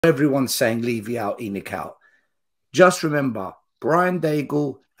everyone's saying Levy out, Enoch out. Just remember, Brian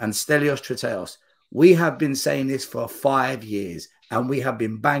Daigle and Stelios Triteos, we have been saying this for 5 years, and we have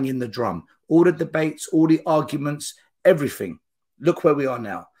been banging the drum. All the debates, all the arguments, everything. Look where we are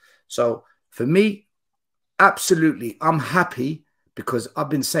now. So for me, absolutely, I'm happy because I've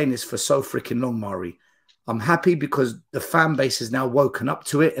been saying this for so freaking long, Mari. I'm happy because the fan base has now woken up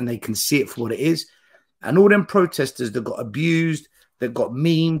to it and they can see it for what it is. And all them protesters that got abused, that got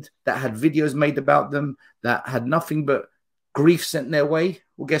memed, that had videos made about them, that had nothing but grief sent their way,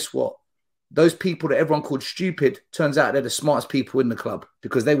 well, guess what? Those people that everyone called stupid, turns out they're the smartest people in the club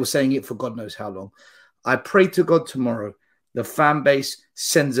because they were saying it for God knows how long. I pray to God tomorrow the fan base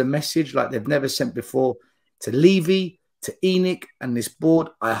sends a message like they've never sent before to Levy, to Enoch and this board.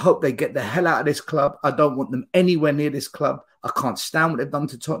 I hope they get the hell out of this club. I don't want them anywhere near this club. I can't stand what they've done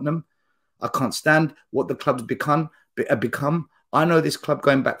to Tottenham. I can't stand what the club's become. I know this club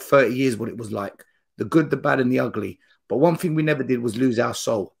going back 30 years, what it was like. The good, the bad, and the ugly. But one thing we never did was lose our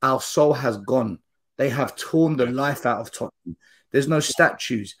soul. Our soul has gone. They have torn the life out of Tottenham. There's no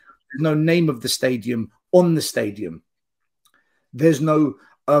statues. There's no name of the stadium on the stadium. There's no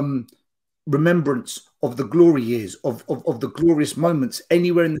remembrance of the glory years, of the glorious moments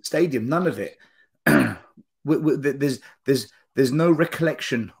anywhere in the stadium. None of it. There's no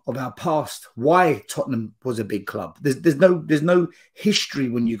recollection of our past. Why Tottenham was a big club. There's no history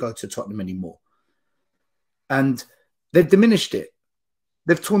when you go to Tottenham anymore. And they've diminished it.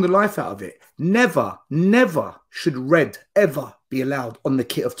 They've torn the life out of it. Never, never should red ever be allowed on the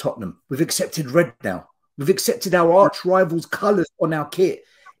kit of Tottenham. We've accepted red now. We've accepted our arch rivals' colours on our kit.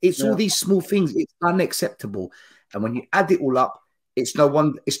 It's all these small things. It's unacceptable. And when you add it all up, it's no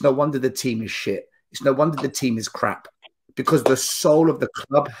wonder the team is shit. It's no wonder the team is crap because the soul of the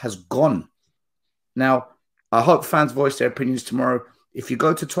club has gone. Now, I hope fans voice their opinions tomorrow. If you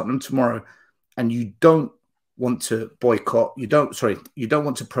go to Tottenham tomorrow and you don't want to boycott, you don't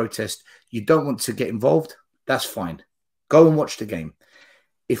want to protest, you don't want to get involved, that's fine. Go and watch the game.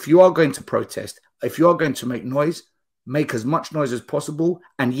 If you are going to protest, if you are going to make noise, make as much noise as possible.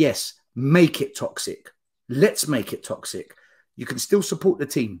 And yes, make it toxic. Let's make it toxic. You can still support the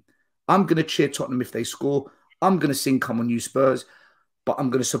team. I'm going to cheer Tottenham if they score. I'm going to sing Come On You Spurs. But I'm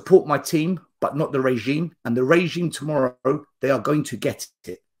going to support my team, but not the regime. And the regime tomorrow, they are going to get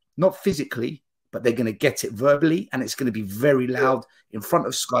it. Not physically, but they're going to get it verbally. And it's going to be very loud in front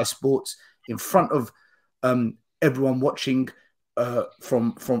of Sky Sports, in front of everyone watching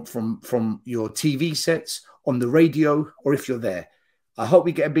from your TV sets, on the radio, or if you're there. I hope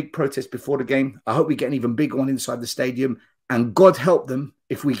we get a big protest before the game. I hope we get an even bigger one inside the stadium. And God help them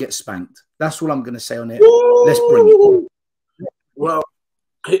if we get spanked. That's all I'm going to say on it. Let's bring it. Well,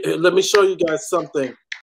 let me show you guys something.